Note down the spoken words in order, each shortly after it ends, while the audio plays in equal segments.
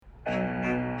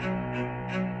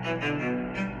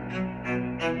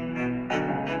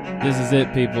This is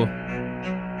it, people.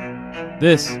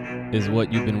 This is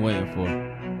what you've been waiting for.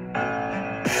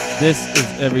 This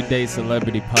is Everyday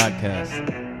Celebrity Podcast.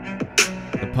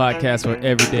 The podcast for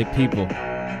everyday people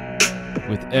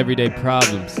with everyday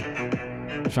problems,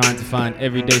 trying to find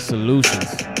everyday solutions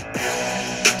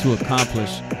to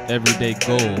accomplish everyday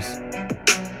goals.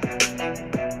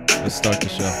 Let's start the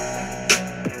show.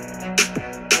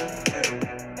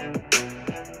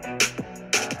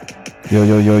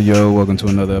 Yo, welcome to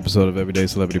another episode of Everyday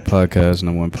Celebrity Podcast,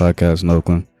 number one podcast in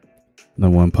Oakland,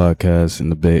 number one podcast in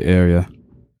the Bay Area.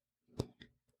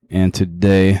 And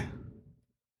today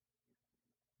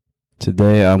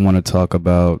I want to talk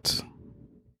about,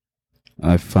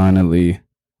 I finally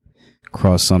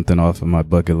crossed something off of my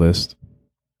bucket list.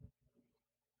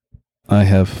 I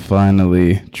have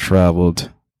finally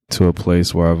traveled to a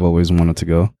place where I've always wanted to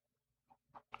go.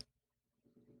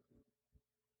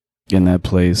 And that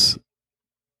place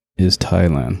is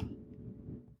Thailand.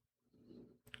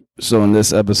 So in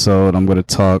this episode, I'm going to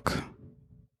talk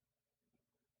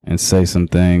and say some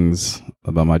things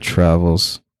about my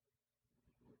travels,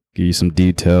 give you some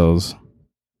details,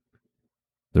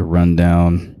 the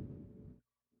rundown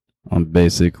on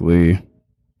basically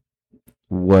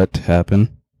what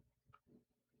happened.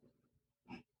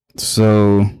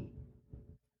 So,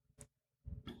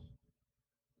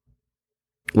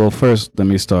 well, first, let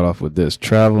me start off with this.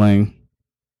 Traveling,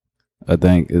 I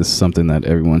think, is something that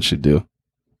everyone should do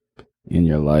in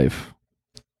your life.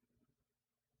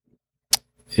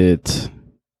 It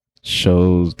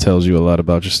tells you a lot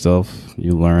about yourself.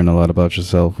 You learn a lot about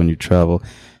yourself when you travel,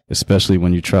 especially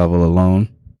when you travel alone.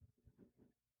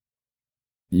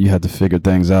 You have to figure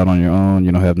things out on your own.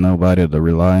 You don't have nobody to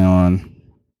rely on.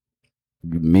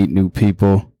 You meet new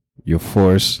people. You're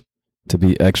forced to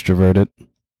be extroverted.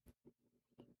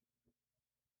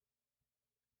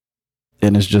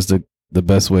 And it's just the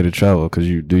best way to travel because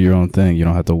you do your own thing. You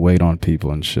don't have to wait on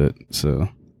people and shit. So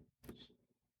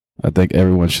I think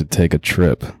everyone should take a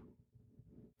trip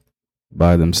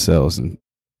by themselves. And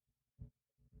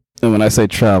when I say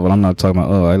travel, I'm not talking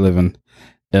about, I live in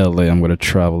LA, I'm going to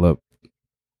travel up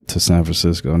to San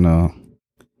Francisco. No.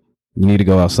 You need to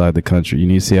go outside the country. You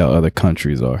need to see how other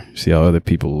countries are. See how other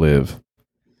people live.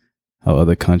 How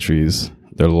other countries,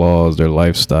 their laws, their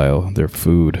lifestyle, their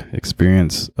food,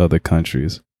 experience other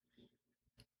countries.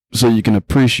 So you can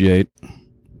appreciate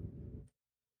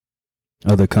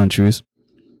other countries.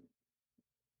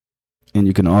 And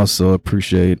you can also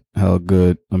appreciate how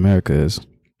good America is.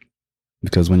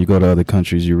 Because when you go to other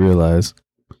countries, you realize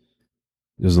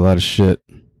there's a lot of shit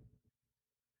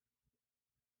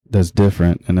that's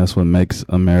different. And that's what makes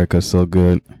America so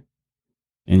good.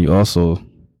 And you also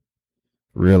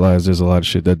realize there's a lot of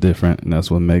shit that's different. And that's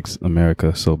what makes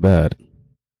America so bad.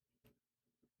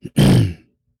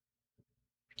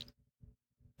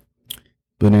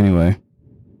 But anyway,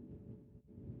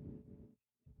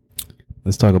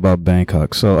 let's talk about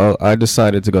Bangkok. So I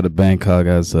decided to go to Bangkok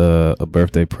as a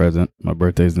birthday present. My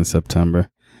birthday's in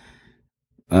September.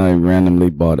 I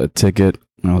randomly bought a ticket.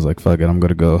 And I was like, fuck it, I'm going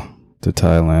to go to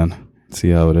Thailand,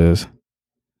 see how it is.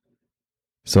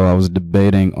 So I was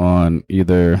debating on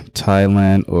either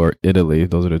Thailand or Italy.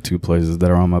 Those are the two places that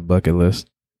are on my bucket list.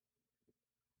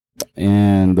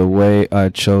 And the way I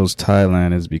chose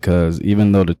Thailand is because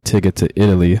even though the ticket to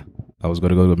Italy, I was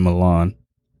going to go to Milan.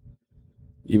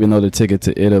 Even though the ticket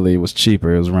to Italy was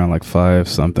cheaper, it was around like 500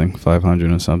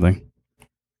 or something.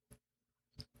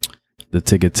 The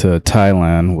ticket to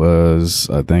Thailand was,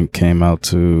 I think, came out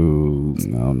to,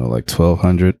 I don't know, like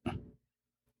 1,200.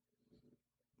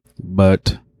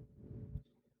 But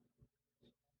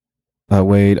I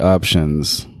weighed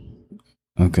options.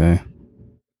 Okay.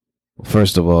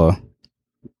 First of all,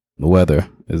 the weather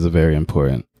is very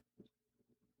important.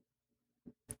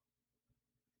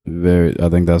 I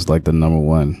think that's like the number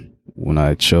one when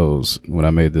I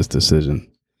made this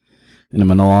decision. In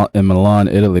Milan,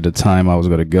 Italy, the time I was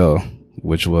going to go,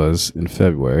 which was in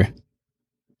February,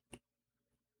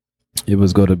 it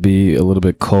was going to be a little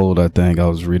bit cold, I think. I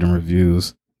was reading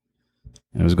reviews.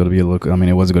 It was going to be it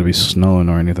wasn't going to be snowing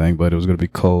or anything, but it was going to be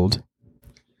cold.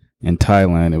 In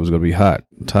Thailand, it was going to be hot.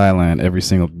 Thailand, every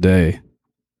single day,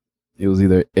 it was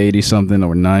either 80 something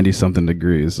or 90 something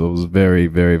degrees. So it was very,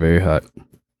 very, very hot.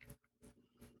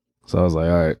 So I was like,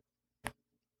 all right,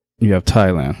 you have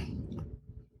Thailand,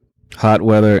 hot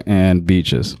weather and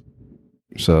beaches.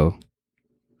 So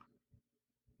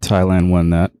Thailand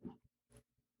won that.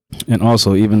 And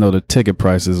also, even though the ticket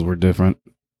prices were different,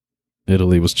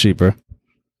 Italy was cheaper.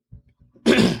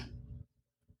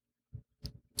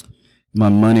 My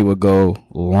money would go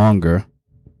longer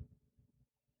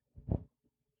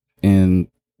in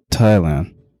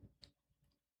Thailand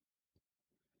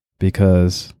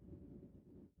because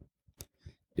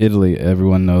Italy,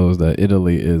 everyone knows that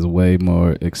Italy is way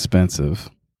more expensive.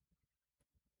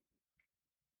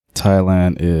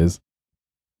 Thailand is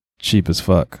cheap as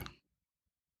fuck.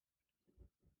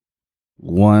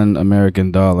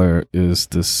 $1 is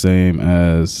the same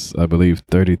as, I believe,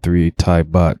 33 Thai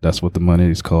baht. That's what the money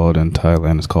is called in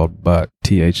Thailand. It's called baht,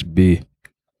 THB.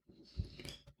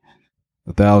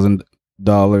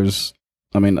 $1,000.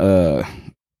 I mean,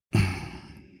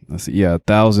 let's see. Yeah,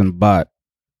 1,000 baht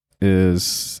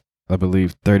is, I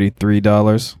believe,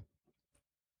 $33.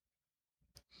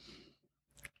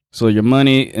 So your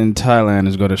money in Thailand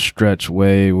is going to stretch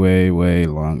way, way, way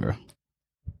longer.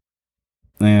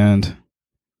 And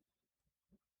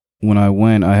when I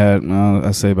went, I had,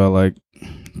 I say about like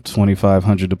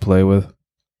 2,500 to play with.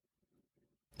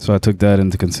 So I took that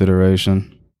into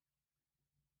consideration.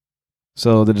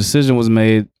 So the decision was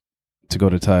made to go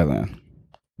to Thailand.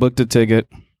 Booked a ticket.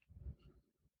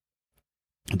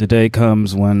 The day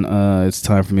comes when it's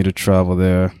time for me to travel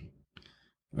there.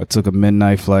 I took a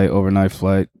midnight flight, overnight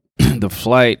flight. The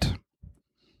flight,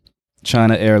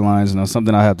 China Airlines. Now,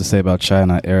 something I have to say about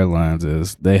China Airlines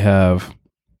is they have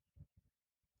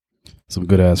some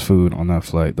good ass food on that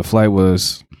flight. The flight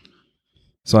was,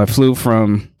 so I flew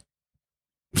from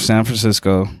San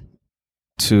Francisco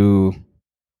to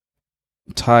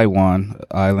Taiwan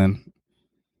Island,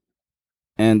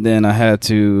 and then I had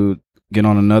to get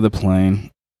on another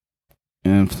plane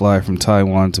and fly from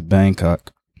Taiwan to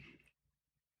Bangkok.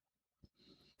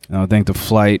 And I think the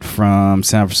flight from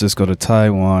San Francisco to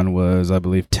Taiwan was, I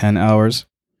believe, 10 hours.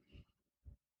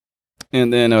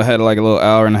 And then I had like a little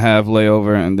hour and a half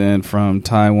layover. And then from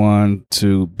Taiwan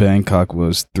to Bangkok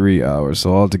was 3 hours.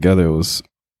 So altogether it was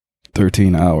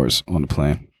 13 hours on the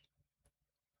plane.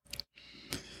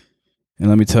 And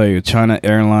let me tell you, China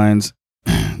Airlines,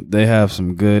 they have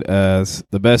some good ass,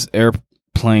 the best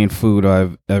airplane food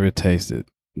I've ever tasted.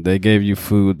 They gave you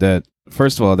food that,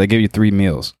 first of all, they gave you 3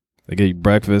 meals. They gave you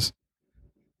breakfast,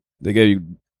 they gave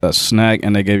you a snack,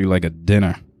 and they gave you like a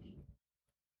dinner.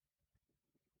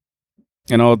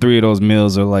 And all 3 of those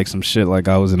meals are like some shit like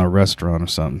I was in a restaurant or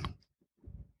something.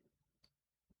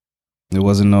 It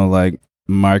wasn't no like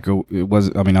micro, it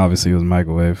was, I mean, obviously it was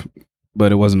microwave,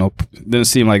 but it wasn't no, it didn't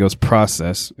seem like it was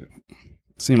processed. It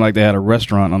seemed like they had a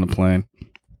restaurant on the plane.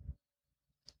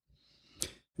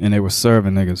 And they were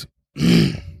serving niggas.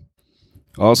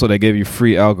 Also, they gave you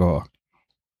free alcohol.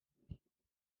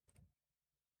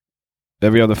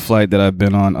 Every other flight that I've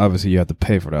been on, obviously you have to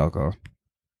pay for the alcohol.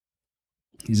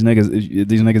 These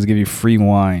niggas give you free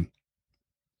wine,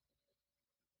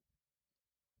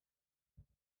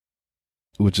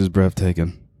 which is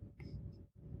breathtaking.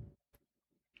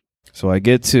 So I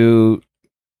get to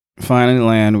finally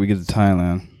land. We get to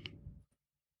Thailand.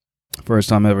 First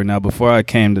time ever. Now, before I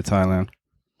came to Thailand,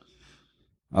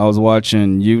 I was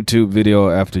watching YouTube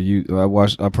video after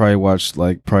I probably watched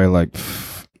like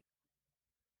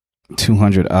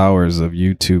 200 hours of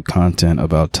YouTube content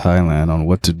about Thailand on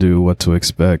what to do, what to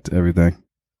expect, everything.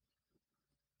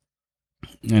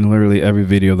 And literally every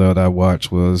video that I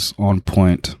watched was on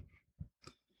point.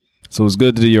 So it's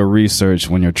good to do your research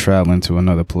when you're traveling to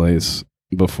another place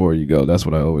before you go. That's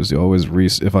what I always do.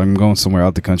 If I'm going somewhere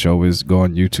out the country, I always go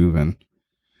on YouTube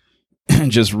and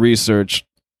just research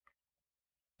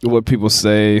what people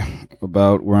say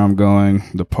about where I'm going,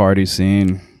 the party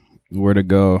scene, where to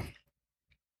go.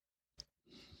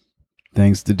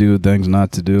 Things to do, things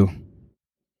not to do.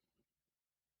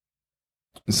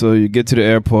 So you get to the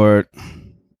airport.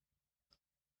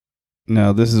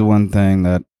 Now, this is one thing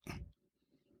that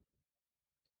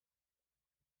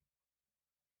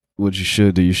what you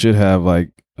should do. You should have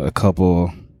like a couple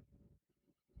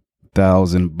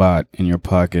 1,000 baht in your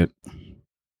pocket.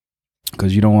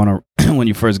 Because you don't want to, when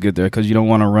you first get there, because you don't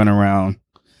want to run around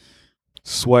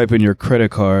swiping your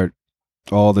credit card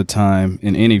all the time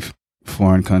in any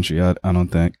foreign country, I don't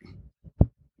think.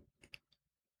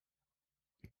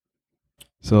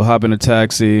 So hop in a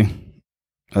taxi,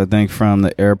 I think from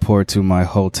the airport to my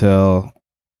hotel,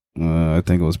 I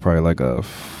think it was probably like a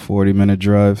 40-minute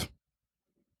drive.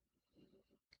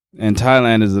 And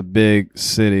Thailand is a big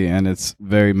city and it's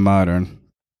very modern.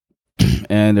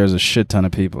 And there's a shit ton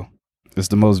of people. It's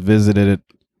the most visited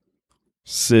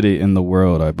city in the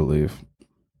world, I believe.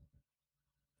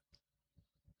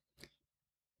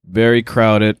 Very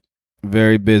crowded,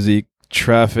 very busy.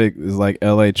 Traffic is like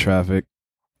LA traffic.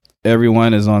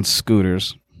 Everyone is on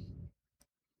scooters.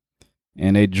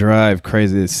 And they drive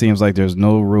crazy. It seems like there's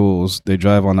no rules. They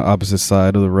drive on the opposite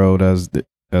side of the road as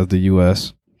the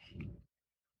US.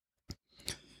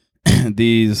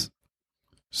 These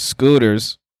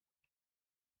scooters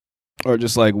or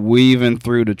just like weaving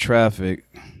through the traffic.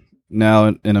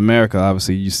 Now in America,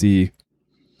 obviously, you see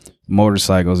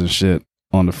motorcycles and shit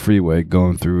on the freeway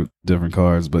going through different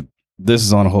cars, but this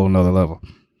is on a whole nother level.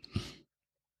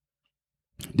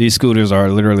 These scooters are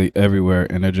literally everywhere,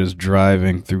 and they're just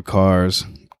driving through cars,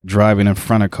 driving in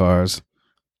front of cars,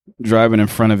 driving in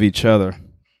front of each other.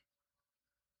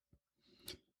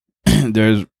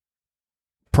 There's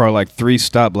probably like 3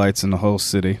 stoplights in the whole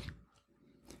city.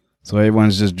 So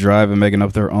everyone's just driving, making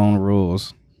up their own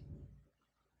rules.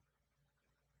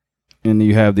 And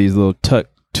you have these little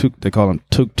they call them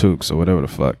tuk-tuks or whatever the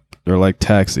fuck. They're like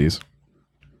taxis.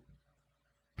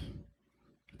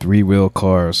 3-wheel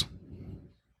cars.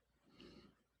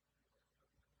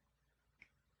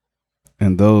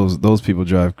 And those people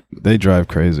drive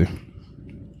crazy.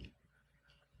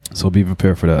 So be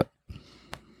prepared for that.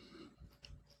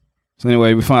 So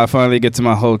anyway, I finally get to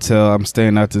my hotel. I'm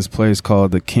staying at this place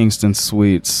called the Kingston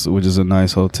Suites, which is a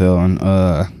nice hotel on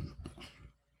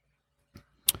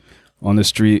the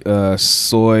street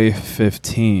Soy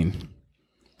 15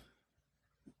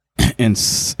 in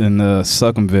the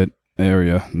Sukhumvit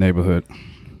area neighborhood.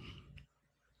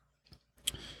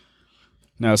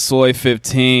 Now Soy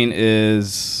 15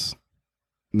 is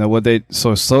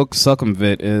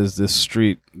Sukhumvit is this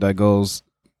street that goes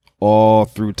all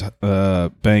through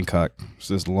Bangkok. It's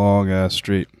this long ass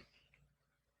street.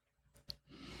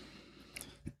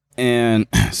 And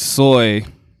soy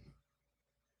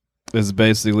is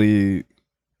basically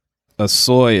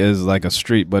soy is like a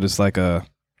street, but it's like a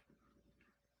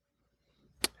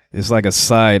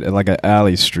side, like an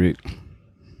alley street.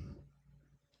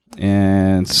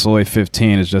 And Soy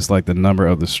 15 is just like the number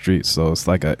of the street, so it's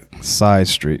like a side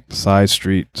street. So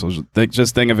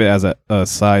just think of it as a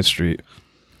side street.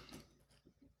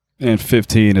 And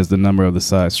 15 is the number of the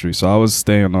side street. So I was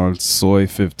staying on Soy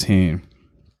 15,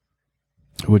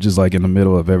 which is like in the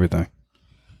middle of everything.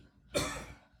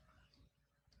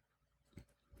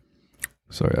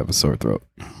 Sorry, I have a sore throat.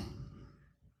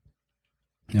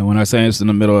 And when I say it's in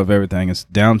the middle of everything, it's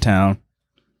downtown.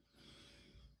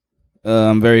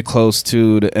 I'm very close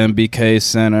to the MBK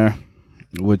Center,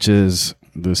 which is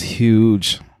this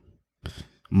huge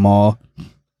mall.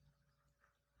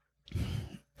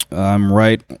 I'm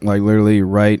literally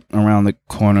right around the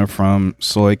corner from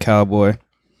Soy Cowboy.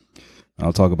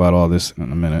 I'll talk about all this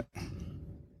in a minute.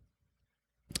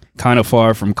 Kind of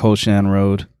far from Koshan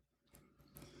Road.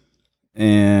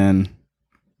 And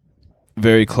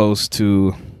very close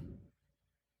to,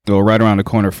 right around the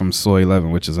corner from Soy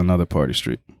 11, which is another party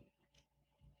street.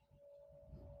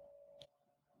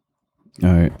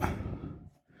 All right.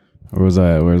 Where was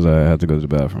I at? I had to go to the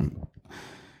bathroom.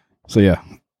 So yeah,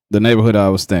 the neighborhood I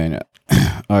was staying at.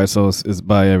 All right, so it's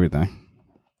by everything.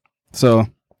 So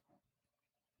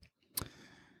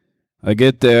I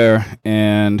get there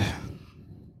and,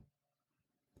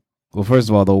 well, first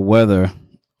of all, the weather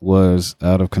was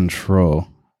out of control.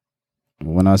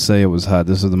 When I say it was hot,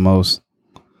 this is the most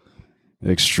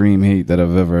extreme heat that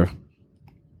I've ever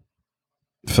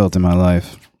felt in my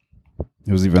life.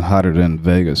 It was even hotter than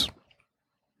Vegas.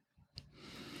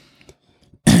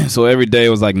 So every day it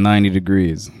was like 90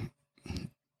 degrees.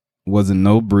 Wasn't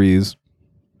no breeze.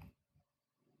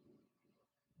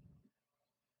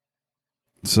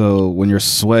 So when you're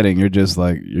sweating, you're just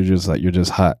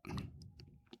hot.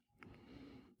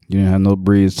 You didn't have no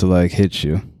breeze to like hit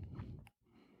you.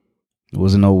 There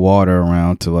wasn't no water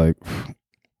around to like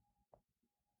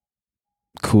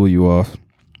cool you off.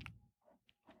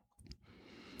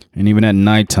 And even at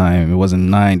nighttime, it wasn't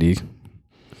 90.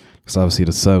 Because obviously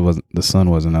the sun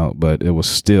wasn't out, but it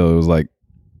was like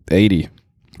 80.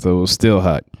 So it was still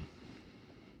hot.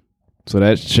 So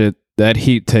that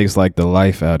heat takes like the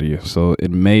life out of you. So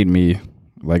it made me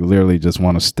like literally just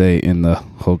want to stay in the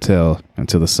hotel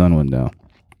until the sun went down.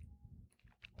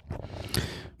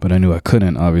 But I knew I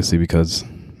couldn't, obviously, because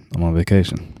I'm on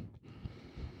vacation.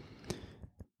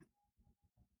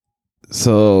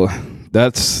 So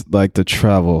that's like the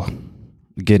travel,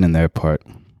 getting there part.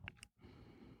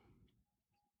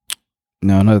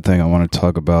 Now, another thing I want to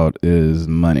talk about is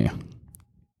money.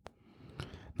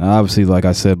 Now, obviously, like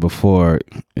I said before,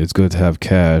 it's good to have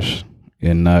cash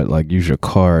and not like use your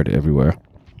card everywhere.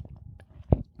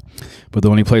 But the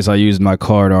only place I used my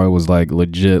card on was like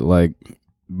legit, like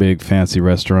big fancy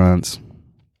restaurants.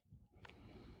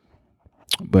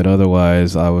 But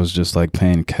otherwise, I was just like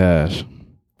paying cash.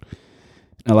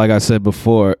 Now, like I said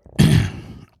before,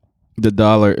 the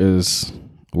dollar is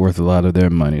worth a lot of their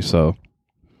money. So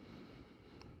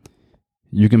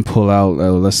you can pull out,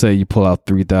 let's say you pull out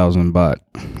 3,000 baht,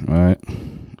 right?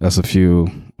 That's a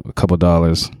couple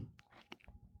dollars.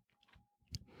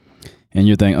 And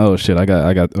you think, oh shit, I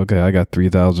got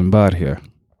 3,000 baht here.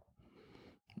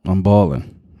 I'm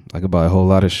balling. I could buy a whole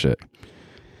lot of shit.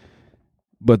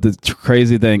 But the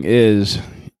crazy thing is,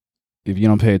 if you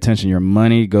don't pay attention, your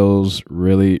money goes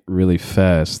really, really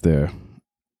fast there.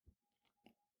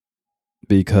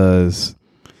 Because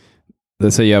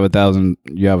let's say you have 1,000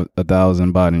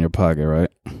 baht in your pocket, right?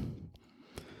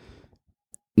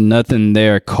 Nothing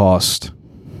there cost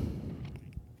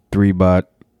 3 baht,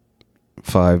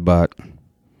 5 baht,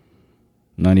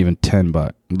 not even 10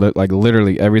 baht. Like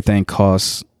literally everything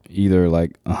costs either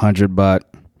like 100 baht,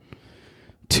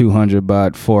 200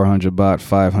 baht, 400 baht,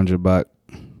 500 baht.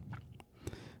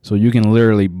 So you can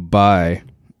literally buy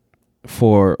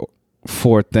four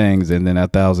things, and then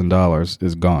 $1,000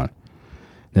 is gone.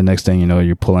 The next thing you know,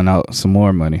 you're pulling out some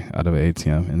more money out of an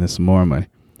ATM, and then some more money.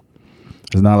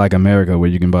 It's not like America where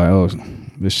you can buy, oh,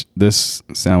 this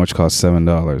sandwich costs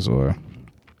 $7, or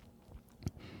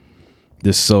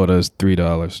this soda is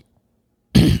 $3.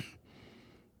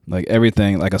 Like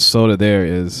everything, like a soda there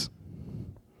is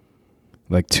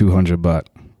like 200 baht.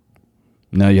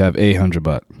 Now you have 800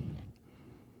 baht.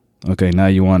 Okay, now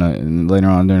you want to, later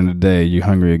on during the day, you're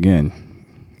hungry again.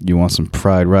 You want some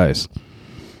fried rice.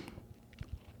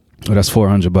 Oh, that's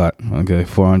 400 baht. Okay,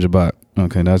 400 baht.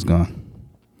 Okay, that's gone.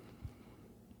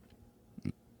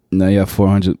 Now you have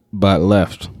 400 baht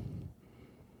left.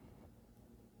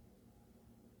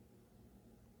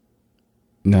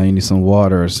 Now you need some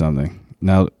water or something.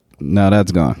 Now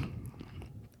that's gone.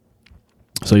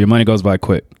 So your money goes by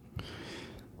quick.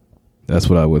 That's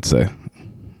what I would say.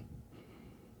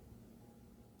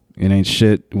 It ain't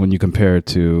shit when you compare it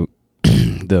to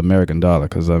the American dollar,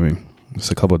 because I mean, it's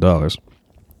a couple of dollars.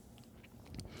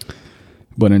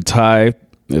 But in Thai,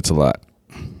 it's a lot.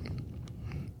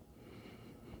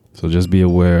 So just be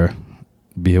aware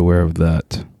of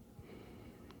that.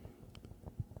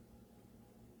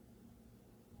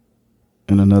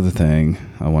 And another thing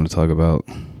I want to talk about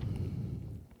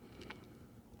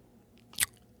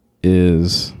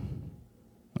is,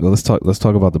 well, let's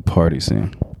talk about the party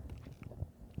scene.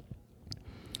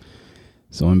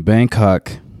 So in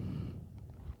Bangkok,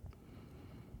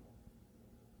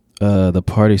 the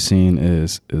party scene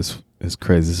is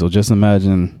crazy. So just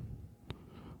imagine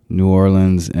New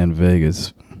Orleans and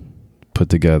Vegas put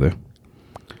together.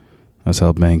 That's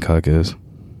how Bangkok is.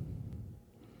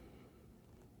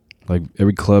 Like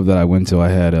every club that I went to, I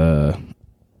had a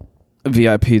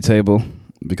VIP table,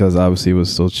 because obviously it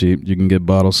was so cheap. You can get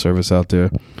bottle service out there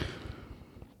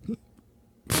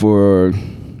for,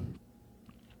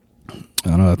 I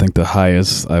don't know, I think the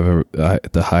highest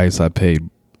I paid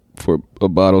for a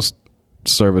bottle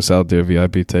service out there,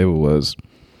 VIP table, was,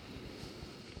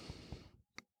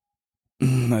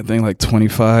 I think like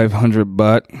 2,500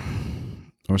 baht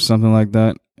or something like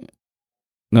that.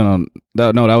 No,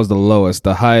 that was the lowest.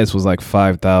 The highest was like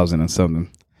 5,000 and something.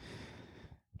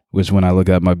 Which, when I look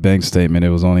at my bank statement, it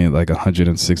was only like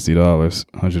 $160,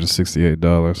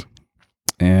 $168.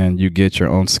 And you get your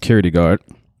own security guard.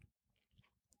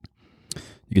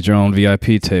 You get your own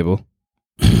VIP table.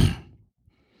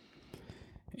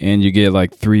 And you get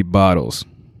like 3 bottles.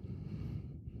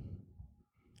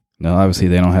 Now, obviously,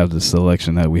 they don't have the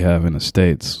selection that we have in the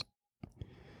States.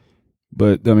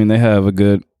 But, I mean, they have a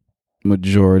good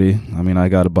majority. I mean, I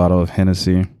got a bottle of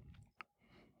Hennessy,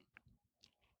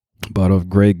 a bottle of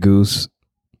Grey Goose,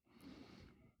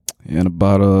 and a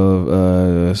bottle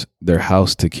of their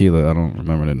house tequila. I don't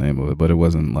remember the name of it, but it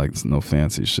wasn't like no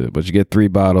fancy shit. But you get 3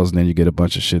 bottles, and then you get a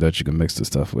bunch of shit that you can mix the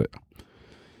stuff with.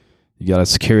 You got a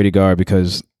security guard,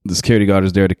 because the security guard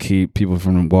is there to keep people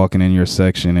from walking in your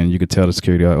section, and you could tell the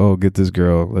security guard, oh, get this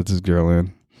girl, let this girl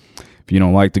in. If you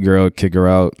don't like the girl, kick her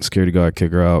out. Security guard,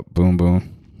 kick her out. Boom, boom.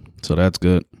 So that's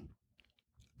good.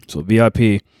 So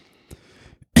VIP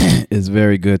is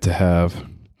very good to have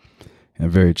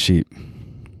and very cheap.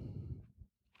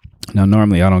 Now,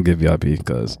 normally I don't get VIP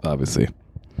because, obviously,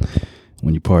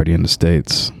 when you party in the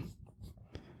States,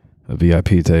 a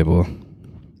VIP table,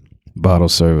 bottle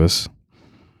service,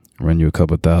 run you a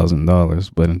couple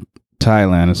 $1,000. But in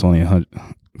Thailand, it's only a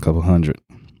couple hundred.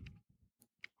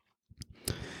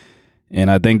 And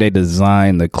I think they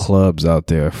designed the clubs out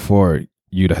there for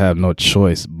you to have no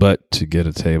choice but to get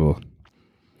a table.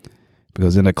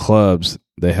 Because in the clubs,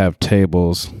 they have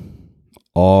tables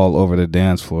all over the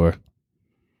dance floor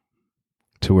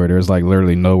to where there's like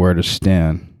literally nowhere to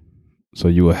stand. So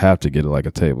you will have to get like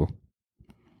a table.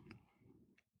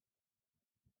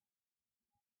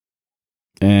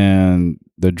 And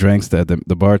the drinks that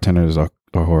the bartenders are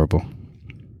horrible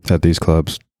at these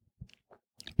clubs.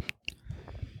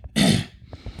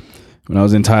 When I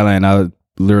was in Thailand,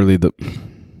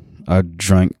 I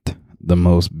drank the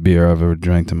most beer I've ever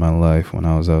drank in my life when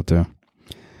I was out there.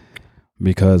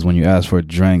 Because when you ask for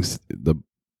drinks,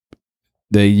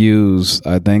 they use,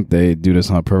 I think they do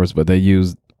this on purpose, but they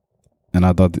use, and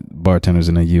I thought the bartenders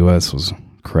in the U.S. was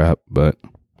crap, but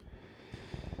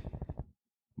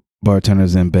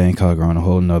bartenders in Bangkok are on a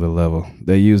whole nother level.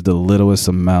 They use the littlest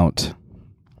amount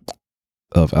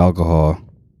of alcohol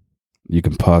you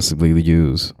can possibly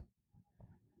use.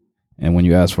 And when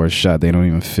you ask for a shot, they don't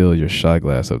even fill your shot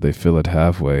glass up. They fill it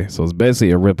halfway. So it's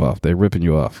basically a ripoff. They're ripping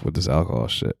you off with this alcohol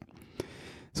shit.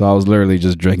 So I was literally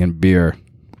just drinking beer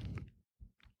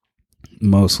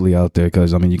mostly out there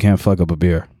because, I mean, you can't fuck up a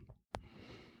beer.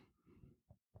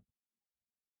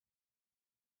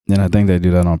 And I think they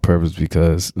do that on purpose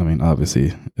because, I mean,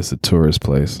 obviously it's a tourist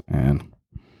place. And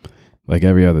like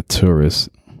every other tourist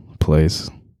place,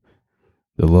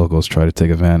 the locals try to take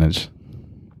advantage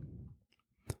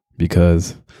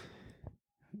because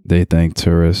they think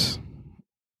tourists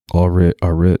are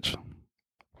rich.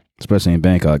 Especially in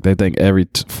Bangkok. They think every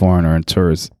foreigner and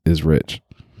tourist is rich.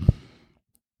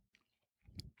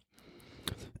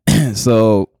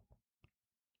 So,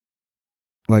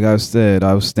 like I said,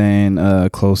 I was staying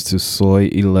close to Soi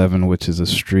 11, which is a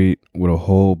street with a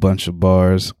whole bunch of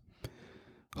bars,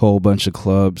 whole bunch of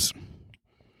clubs.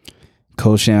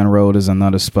 Koshan Road is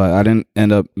another spot. I didn't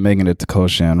end up making it to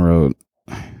Koshan Road,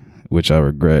 which I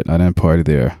regret. I didn't party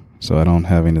there, so I don't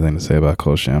have anything to say about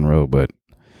Koshan Road, but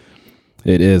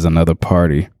it is another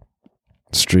party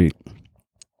street.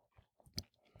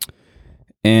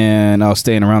 And I was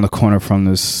staying around the corner from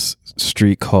this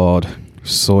street called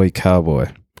Soi Cowboy,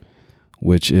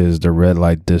 which is the red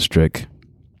light district.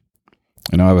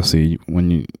 And obviously,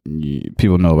 when you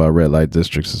people know about red light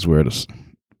districts, is where the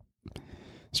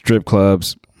strip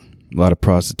clubs, a lot of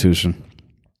prostitution,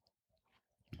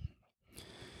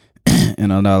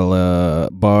 and a lot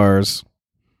of bars.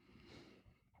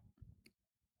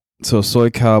 So Soi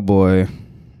Cowboy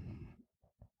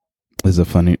is a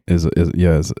fun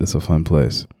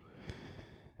place.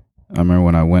 I remember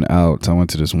when I went out, I went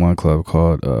to this one club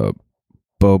called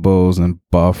Bobos and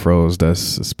Bafros.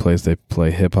 That's this place they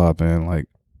play hip hop and like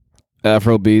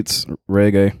Afro beats,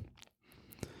 reggae.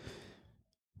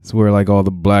 It's where like all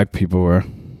the black people were,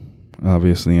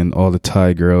 obviously, and all the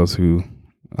Thai girls who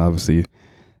obviously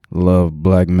love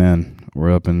black men were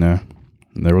up in there.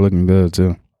 And they were looking good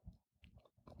too.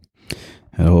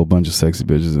 Had a whole bunch of sexy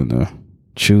bitches in there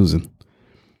choosing.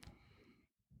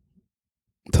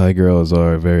 Thai girls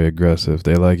are very aggressive.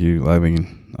 They like you. I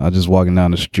mean, I was just walking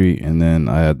down the street and then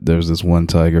there was this one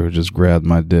tiger who just grabbed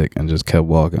my dick and just kept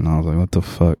walking. I was like, what the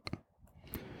fuck?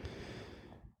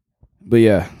 But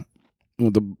yeah,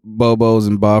 with the Bobos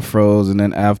and Bafros, and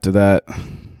then after that,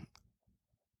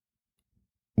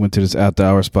 went to this after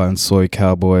hour spot in Soi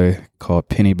Cowboy called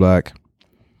Penny Black,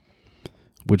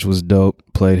 which was dope.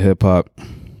 Played hip hop.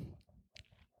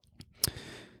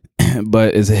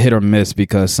 But it's a hit or miss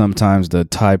because sometimes the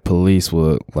Thai police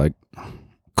will like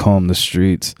comb the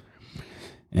streets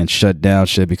and shut down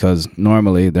shit because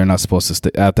normally they're not supposed to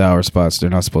stay after hour spots. They're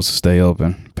not supposed to stay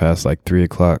open past like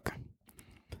 3:00.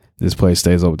 This place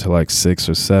stays open till like 6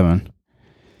 or 7.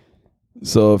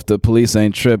 So if the police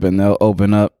ain't tripping, they'll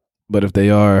open up. But if they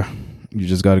are, you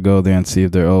just got to go there and see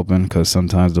if they're open because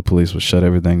sometimes the police will shut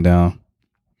everything down,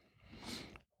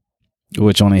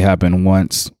 which only happened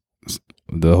once.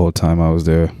 The whole time I was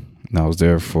there, and I was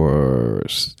there for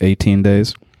 18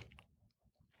 days.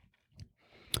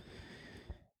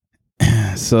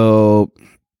 So,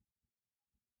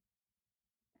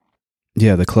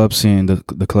 yeah, the club scene,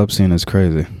 the club scene is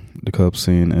crazy. The club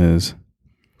scene is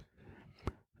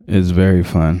very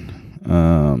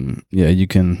fun. Yeah, you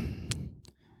can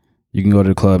go to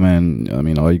the club and I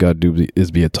mean, all you gotta do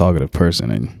is be a talkative person,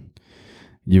 and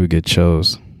you would get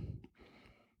chose.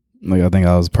 Like, I think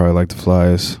I was probably like the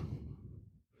flyest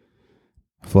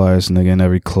nigga in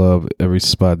every club, every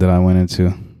spot that I went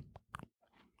into.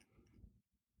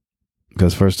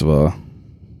 Because first of all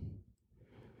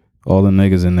the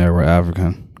niggas in there were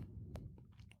African.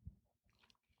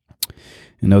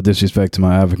 And no disrespect to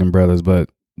my African brothers, but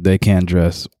they can't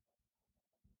dress.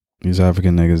 These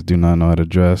African niggas do not know how to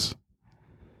dress.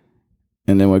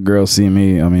 And then when girls see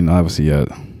me, I mean, obviously, yeah,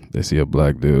 they see a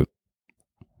black dude.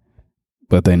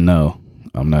 But they know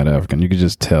I'm not African. You can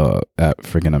just tell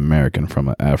African American from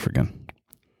an African.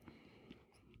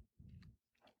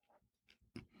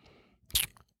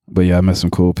 But yeah, I met some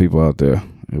cool people out there.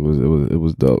 It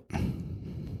was dope.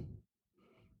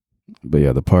 But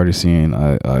yeah, the party scene,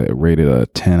 I rated a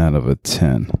 10 out of a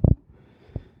 10.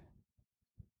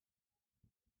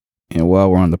 And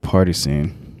while we're on the party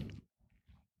scene,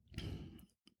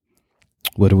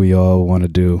 What do we all want to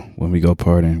do when we go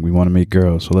partying? We want to meet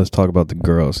girls. So let's talk about the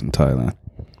girls in Thailand.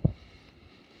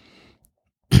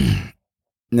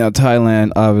 Now,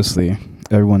 Thailand, obviously,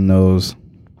 everyone knows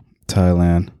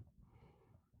Thailand.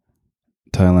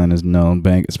 Thailand is known,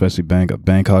 especially Bangkok.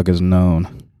 Bangkok is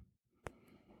known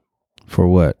for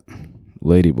what?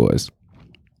 Ladyboys.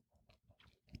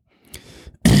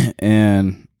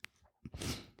 And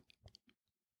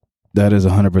that is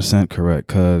 100% correct,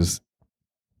 because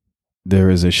there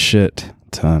is a shit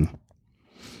ton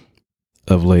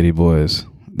of ladyboys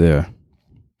there.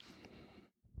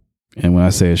 And when I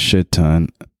say a shit ton,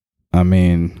 I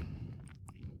mean,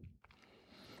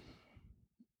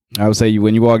 I would say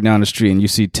when you walk down the street and you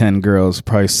see 10 girls,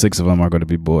 probably 6 of them are going to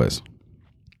be boys.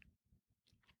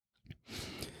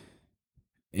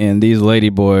 And these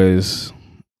ladyboys,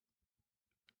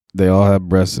 they all have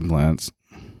breast implants.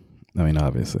 I mean,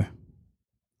 obviously.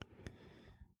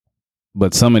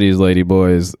 But some of these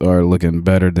ladyboys are looking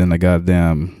better than the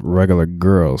goddamn regular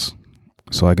girls.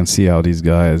 So I can see how these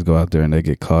guys go out there and they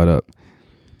get caught up.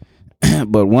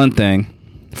 But one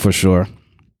thing for sure,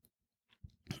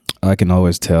 I can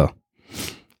always tell. You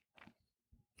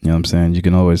know what I'm saying? You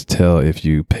can always tell if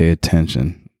you pay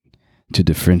attention to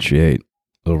differentiate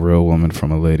a real woman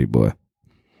from a ladyboy.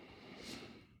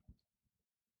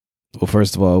 Well,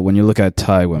 first of all, when you look at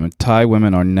Thai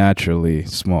women are naturally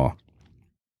small.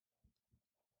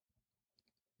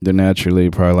 They're naturally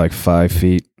probably like 5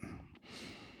 feet.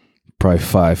 Probably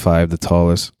 5'5", the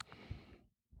tallest.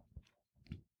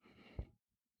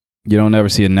 You don't ever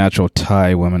see a natural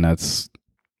Thai woman that's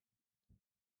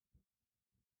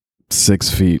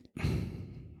 6 feet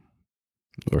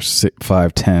or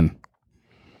 5'10". You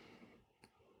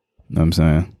know what I'm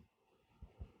saying?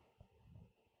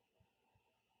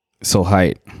 So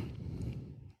height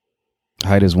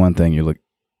is one thing you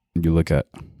look at.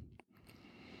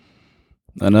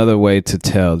 Another way to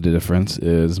tell the difference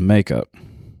is makeup.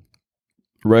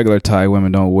 Regular Thai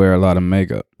women don't wear a lot of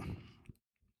makeup.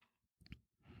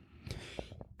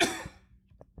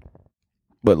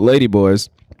 But ladyboys,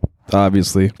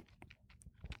 obviously,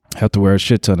 have to wear a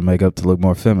shit ton of makeup to look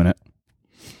more feminine.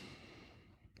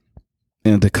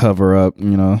 And to cover up,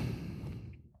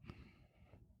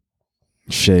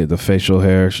 shave the facial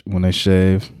hair when they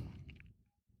shave.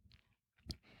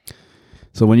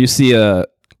 So when you see a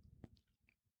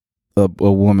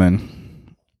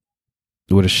woman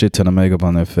with a shit ton of makeup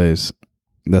on their face,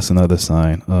 that's another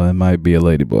sign. It might be a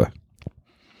ladyboy.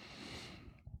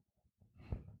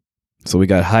 So we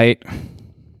got height.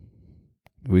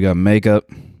 We got makeup.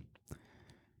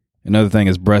 Another thing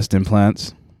is breast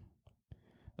implants.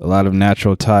 A lot of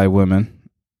natural Thai women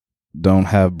don't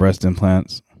have breast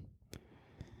implants,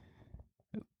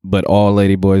 but all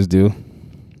ladyboys do.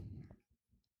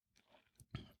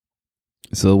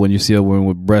 So when you see a woman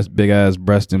with big ass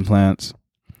breast implants,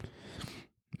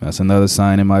 that's another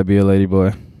sign it might be a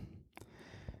ladyboy.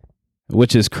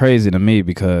 Which is crazy to me,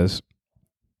 because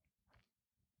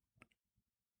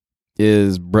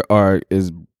is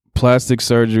plastic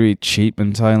surgery cheap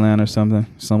in Thailand or something?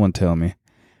 Someone tell me.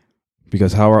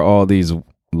 Because how are all these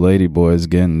ladyboys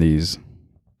getting these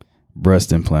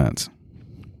breast implants?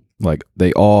 Like,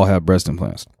 they all have breast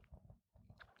implants.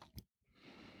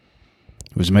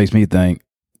 Which makes me think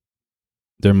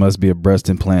there must be a breast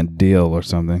implant deal or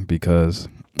something, because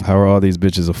how are all these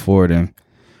bitches affording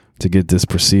to get this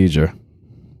procedure?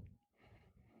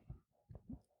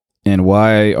 And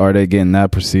why are they getting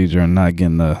that procedure and not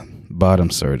getting the bottom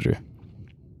surgery?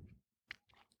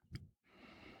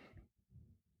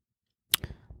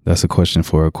 That's a question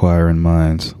for acquiring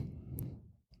minds.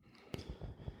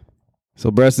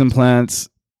 So breast implants,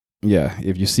 yeah,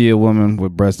 if you see a woman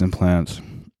with breast implants,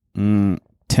 10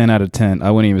 out of 10,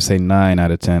 I wouldn't even say 9 out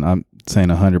of 10. I'm saying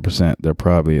 100%, they're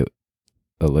probably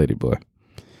a ladyboy.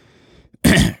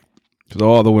 Because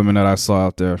all the women that I saw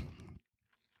out there,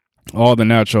 all the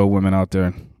natural women out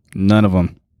there, none of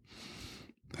them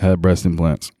had breast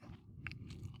implants.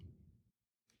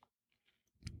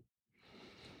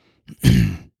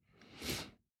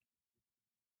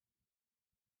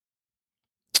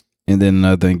 And then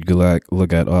another thing you could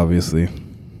look at, obviously,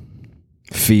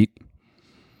 feet.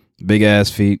 Big ass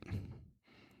feet.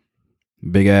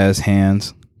 Big ass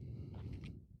hands.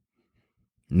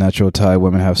 Natural Thai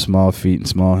women have small feet and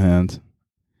small hands.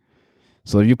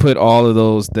 So if you put all of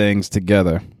those things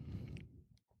together,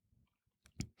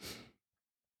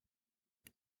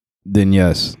 then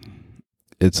yes,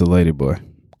 it's a ladyboy.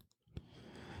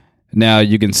 Now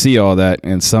you can see all that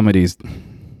in some of these,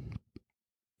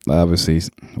 obviously,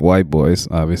 white boys.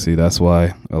 Obviously, that's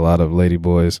why a lot of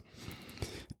ladyboys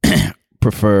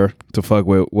prefer to fuck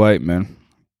with white men.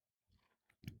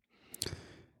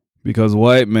 Because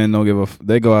white men don't give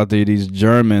they go out there, these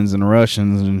Germans and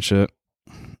Russians and shit.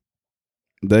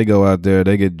 They go out there,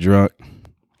 they get drunk.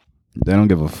 They don't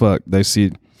give a fuck. They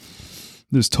see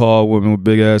this tall woman with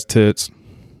big ass tits,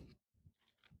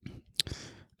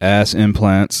 ass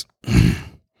implants, and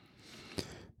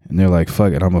they're like,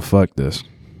 fuck it, I'm gonna fuck this.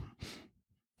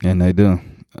 And they do.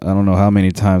 I don't know how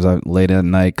many times I late at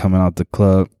night coming out the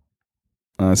club,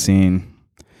 I seen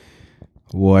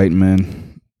white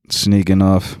men sneaking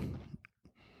off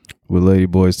with lady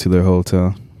boys to their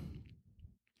hotel.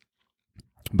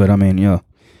 But I mean, yeah,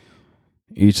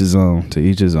 each his own, to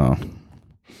each his own.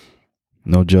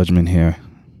 No judgment here.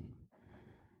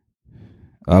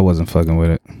 I wasn't fucking with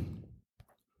it.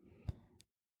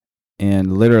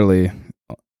 And literally,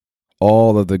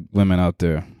 all of the women out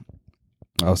there,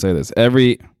 I'll say this,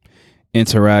 every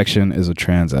interaction is a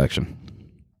transaction.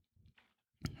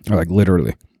 Like,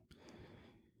 literally.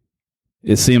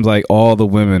 It seems like all the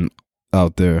women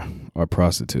out there are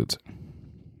prostitutes.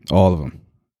 All of them.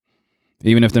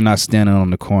 Even if they're not standing on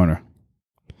the corner.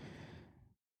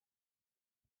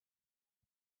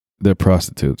 They're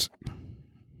prostitutes.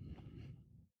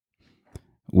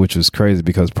 Which is crazy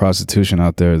because prostitution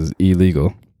out there is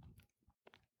illegal.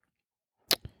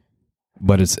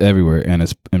 But it's everywhere and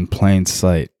it's in plain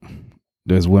sight.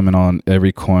 There's women on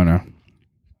every corner,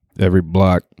 every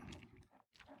block,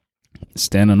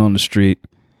 standing on the street,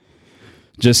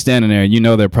 just standing there. You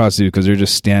know they're prostitutes because they're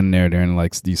just standing there. They're in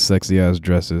like these sexy ass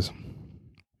dresses.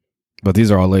 But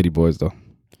these are all lady boys though.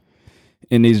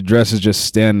 In these dresses, just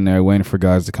standing there waiting for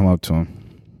guys to come up to them.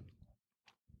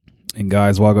 And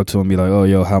guys walk up to them and be like, oh,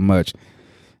 yo, how much?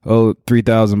 Oh,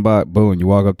 3,000 baht. Boom.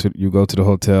 You go to the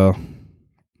hotel.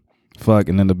 Fuck.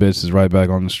 And then the bitch is right back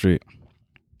on the street.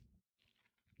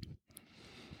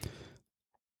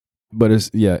 But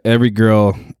it's, yeah, every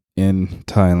girl in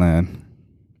Thailand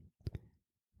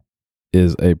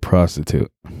is a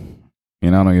prostitute.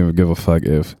 And I don't even give a fuck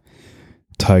if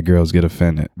Thai girls get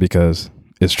offended because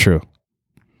it's true.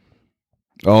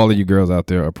 All of you girls out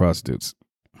there are prostitutes.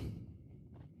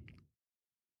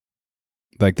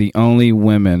 Like the only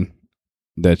women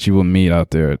that you will meet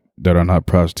out there that are not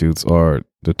prostitutes are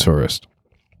the tourists.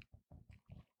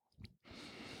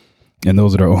 And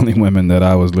those are the only women that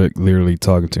I was literally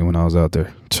talking to when I was out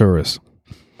there. Tourists.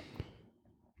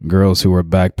 Girls who were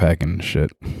backpacking and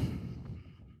shit.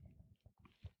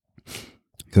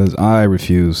 Because I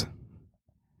refuse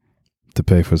to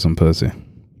pay for some pussy.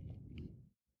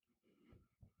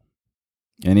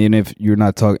 And even if you're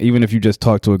not talking, even if you just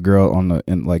talk to a girl in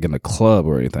a club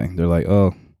or anything, they're like,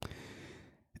 "Oh,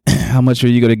 how much are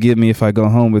you gonna give me if I go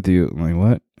home with you?" I'm like,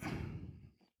 what?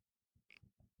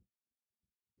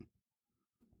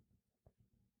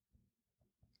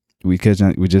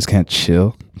 We just can't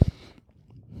chill.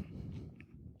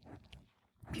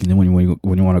 And then when you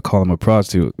want to call them a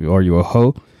prostitute, are you a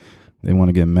hoe? They want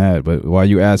to get mad. But why are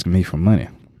you asking me for money? You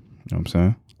know what I'm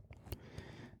saying?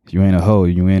 You ain't a hoe.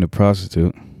 You ain't a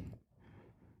prostitute.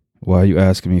 Why are you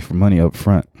asking me for money up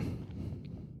front?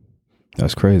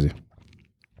 That's crazy.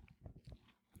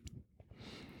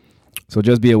 So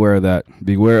just be aware of that.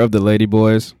 Beware of the lady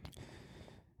boys.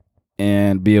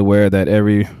 And be aware that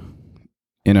every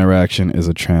interaction is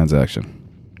a transaction.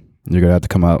 You're going to have to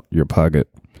come out your pocket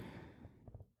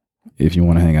if you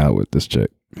want to hang out with this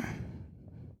chick.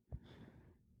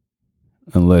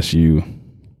 Unless you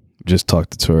just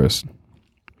talk to tourists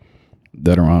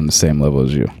that are on the same level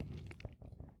as you.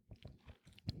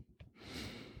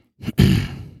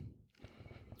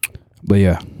 But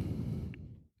yeah,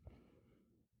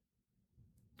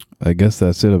 I guess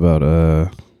that's it about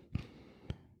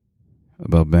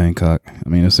Bangkok. I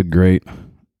mean, it's a great,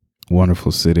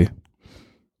 wonderful city.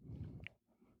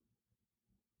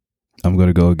 I'm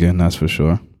gonna go again, that's for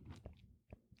sure.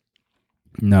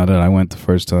 Now that I went the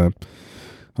first time,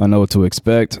 I know what to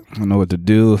expect. I know what to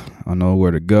do. I know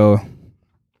where to go.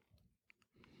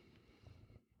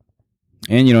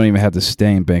 And you don't even have to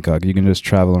stay in Bangkok. You can just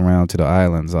travel around to the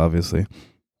islands, obviously.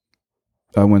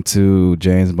 I went to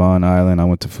James Bond Island. I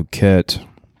went to Phuket.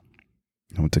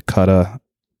 I went to Kata.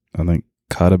 I think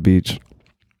Kata Beach.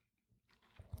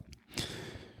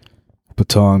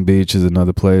 Patong Beach is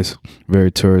another place.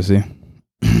 Very touristy.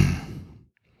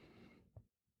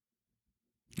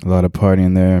 A lot of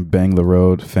partying there. Bangla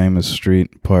Road, famous street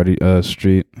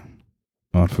street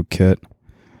on Phuket.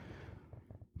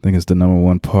 I think it's the number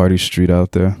one party street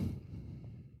out there.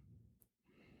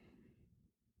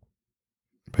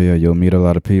 But yeah, you'll meet a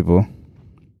lot of people.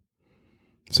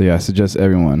 So yeah, I suggest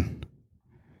everyone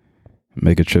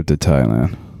make a trip to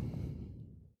Thailand.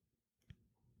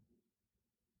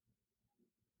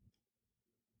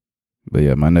 But But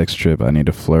yeah, my next trip, I need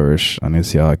to flourish. I need to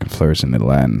see how I can flourish in the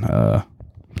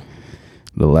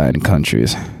Latin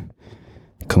countries.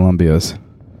 Colombia's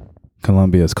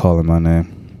calling my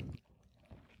name.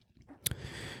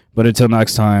 But until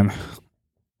next time,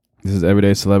 this is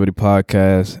Everyday Celebrity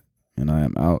Podcast, and I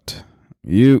am out.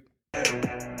 You.